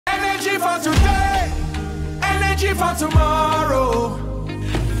ready for tomorrow.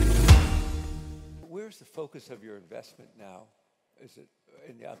 Where's the focus of your investment now? Is it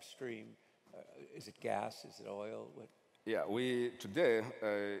in the upstream? Is it gas? Is it oil? What? Yeah, today,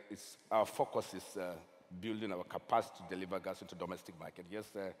 our focus is building our capacity to deliver gas into domestic market. Yes,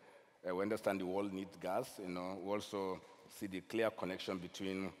 we understand the world needs gas. We also see the clear connection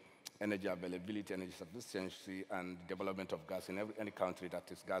between energy availability, energy sufficiency, and development of gas in any country that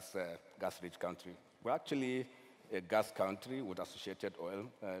is gas-rich country. We're actually a gas country with associated oil.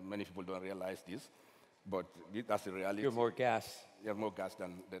 Many people don't realize this, but that's the reality. You're more gas. You have more gas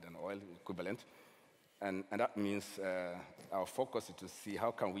than oil equivalent. And that means our focus is to see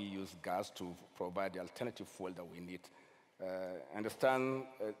how can we use gas to provide the alternative fuel that we need. I understand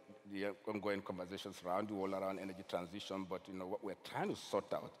the ongoing conversations around the world around energy transition, but what we're trying to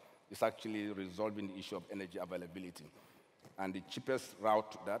sort out is actually resolving the issue of energy availability. And the cheapest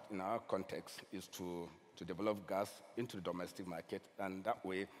route to that in our context is to develop gas into the domestic market, and that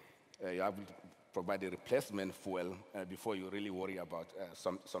way you have to provide a replacement fuel before you really worry about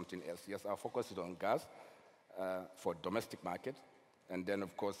something else. Yes, our focus is on gas for domestic market, and then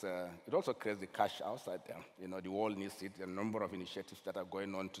of course it also creates the cash outside there. The world needs it. There are a number of initiatives that are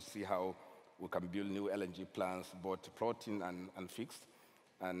going on to see how we can build new LNG plants, both floating and fixed,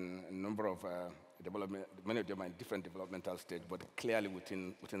 and a number of development. Many of them are in different developmental stage, but clearly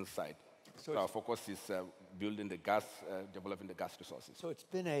within sight. So our focus is building the gas, developing the gas resources. So it's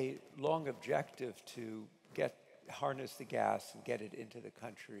been a long objective to harness the gas and get it into the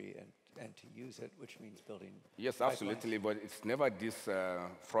country and to use it, which means building. Yes, pipelines. Absolutely, but it's never this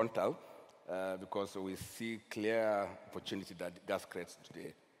frontal because we see clear opportunity that gas creates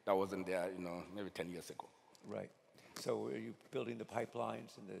today. That wasn't there, maybe 10 years ago. Right. So are you building the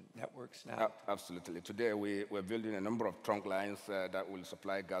pipelines and the networks now? Absolutely. Today we're building a number of trunk lines that will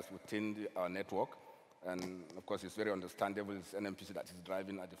supply gas within our network. And of course, it's very understandable. It's NNPC that is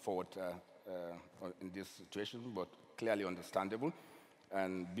driving at the forward in this situation, but clearly understandable.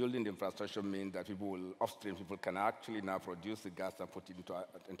 And building the infrastructure means that upstream people can actually now produce the gas and put it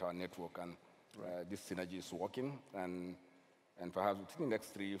into our network. And this synergy is working. And perhaps within the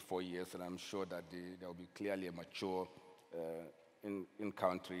next 3-4 years, and I'm sure that there will be clearly a mature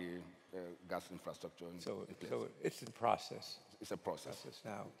in-country gas infrastructure in place. So it's in process. It's a process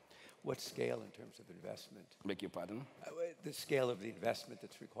now. What scale in terms of investment? Beg your pardon? The scale of the investment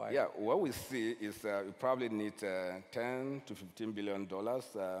that's required. Yeah, what we see is we probably need $10 to $15 billion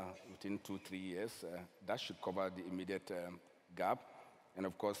within 2-3 years. That should cover the immediate gap. And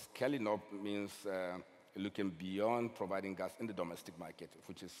of course, scaling up means looking beyond providing gas in the domestic market,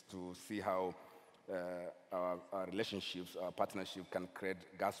 which is to see how our relationships, our partnership can create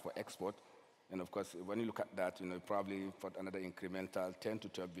gas for export. And of course, when you look at that, probably for another incremental $10 to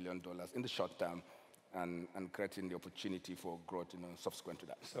 $12 billion in the short term, and creating the opportunity for growth, subsequent to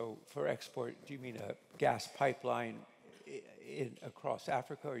that. So for export, do you mean a gas pipeline across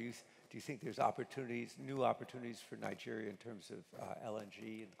Africa, or do you think there's new opportunities for Nigeria in terms of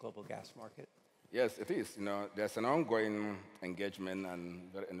LNG and the global gas market? Yes, it is. There's an ongoing engagement and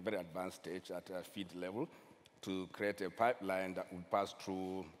in a very advanced stage at FEED level to create a pipeline that will pass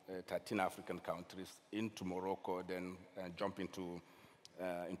through 13 African countries into Morocco, then jump into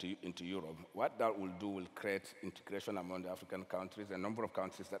Europe. What that will do will create integration among the African countries. A number of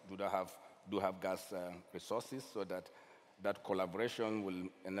countries that do have gas resources, so that collaboration will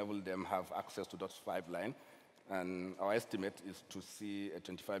enable them have access to those pipelines. And our estimate is to see a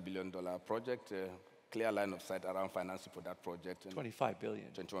 $25 billion project, a clear line of sight around financing for that project. $25 billion.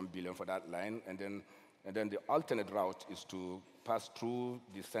 $21 billion for that line. And then the alternate route is to pass through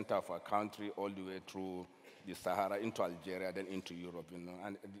the center of our country all the way through the Sahara into Algeria, then into Europe. And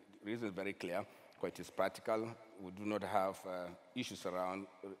the reason is very clear, because it is practical. We do not have issues around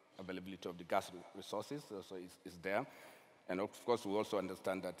availability of the gas resources, so it's there. And of course, we also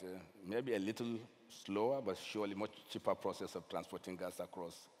understand that maybe a little slower, but surely much cheaper process of transporting gas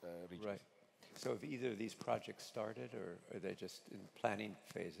across regions. Right. So have either of these projects started, or are they just in planning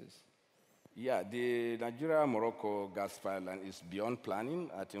phases? Yeah, the Nigeria-Morocco gas pipeline is beyond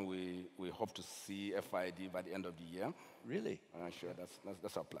planning. I think we hope to see FID by the end of the year. Really? Sure,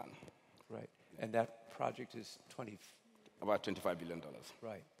 that's our plan. Right. And that project is about $25 billion.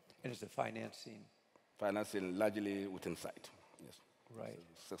 Right. And is the financing? Financing largely within sight, yes. Right.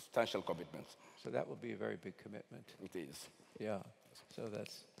 So substantial commitments. So that will be a very big commitment. It is. Yeah. So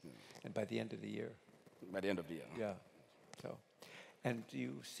that's, and by the end of the year? By the end of the year. Yeah. So, and do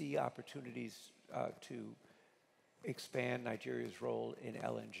you see opportunities to expand Nigeria's role in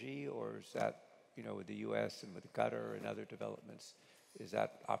LNG, or is that, with the U.S. and with Qatar and other developments, Is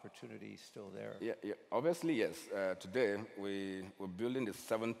that opportunity still there? Yeah, obviously, yes. Today, we're building the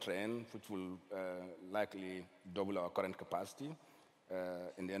 7th train, which will likely double our current capacity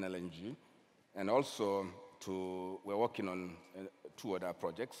in the NLNG. And also, we're working on 2 other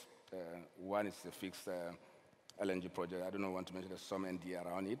projects. One is a fixed LNG project. I don't want to mention there's some NDA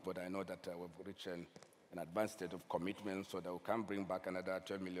around it, but I know that we've reached an advanced state of commitment so that we can bring back another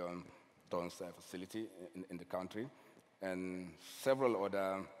 12 million tons facility in the country. And several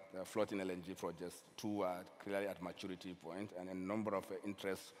other floating LNG projects, 2 are clearly at maturity point, and a number of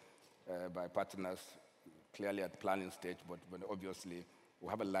interests by partners clearly at planning stage, but obviously we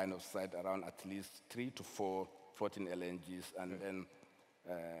have a line of sight around at least 3 to 4 floating LNGs and then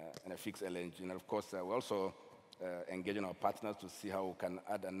and a fixed LNG. And of course, we're also engaging our partners to see how we can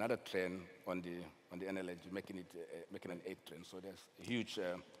add another train on the NLNG, making an 8th train. So there's a huge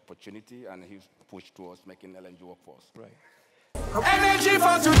opportunity and a huge push towards making LNG work for us. Right. Energy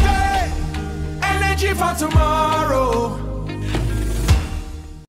for today, energy for tomorrow.